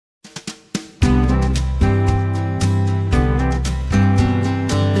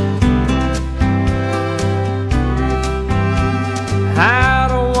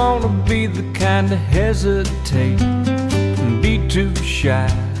hesitate, be too shy,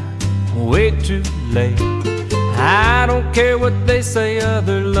 way too late. I don't care what they say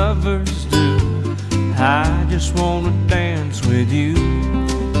other lovers do, I just wanna dance with you.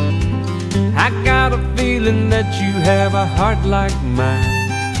 I got a feeling that you have a heart like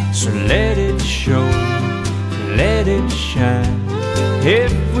mine, so let it show, let it shine.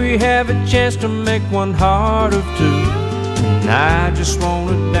 If we have a chance to make one heart of two, and I just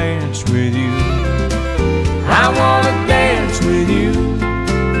wanna dance with you. I wanna dance with you,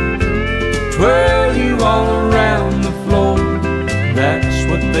 twirl you all around the floor. That's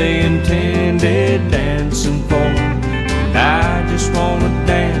what they intended dancing for, and I just wanna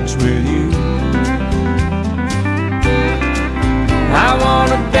dance with you. I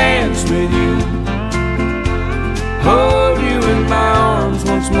wanna dance with you, hold you in my arms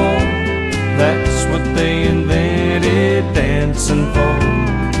once more. That's what they invented dancing for,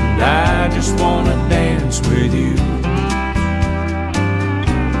 and I just wanna dance with you.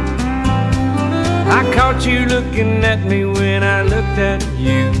 I caught you looking at me when I looked at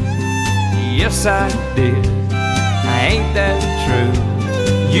you. Yes, I did. Ain't that true?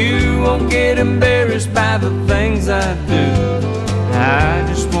 You won't get embarrassed by the things I do. I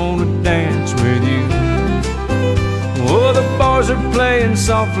just wanna dance with you. Oh, the boys are playing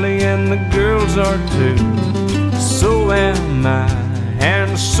softly and the girls are too. So am I,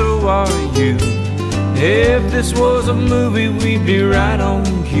 and so are you. If this was a movie, we'd be right on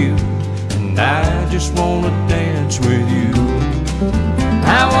cue. And I just wanna dance with you.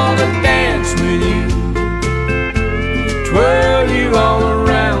 I wanna dance with you, twirl you all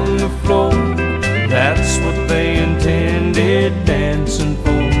around the floor. That's what they intended dancing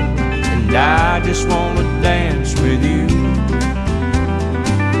for, and I just wanna dance with you.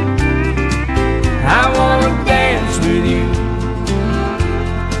 I wanna dance with you,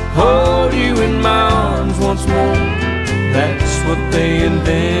 hold you in my arms once more. That's what they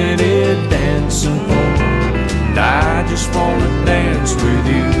invented dancing for, and I just wanna dance with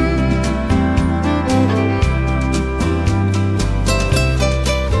you.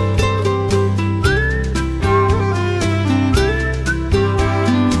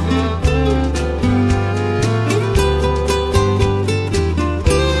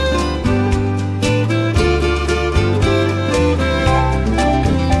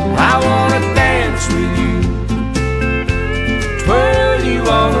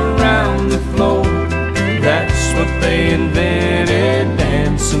 They invented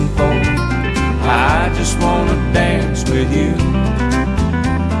dancing for, I just wanna dance with you.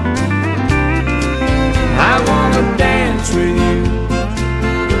 I wanna dance with you,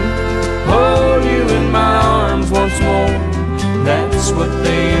 hold you in my arms once more. That's what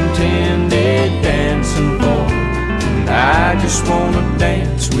they intended dancing for, and I just wanna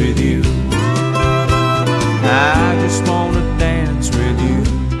dance with you.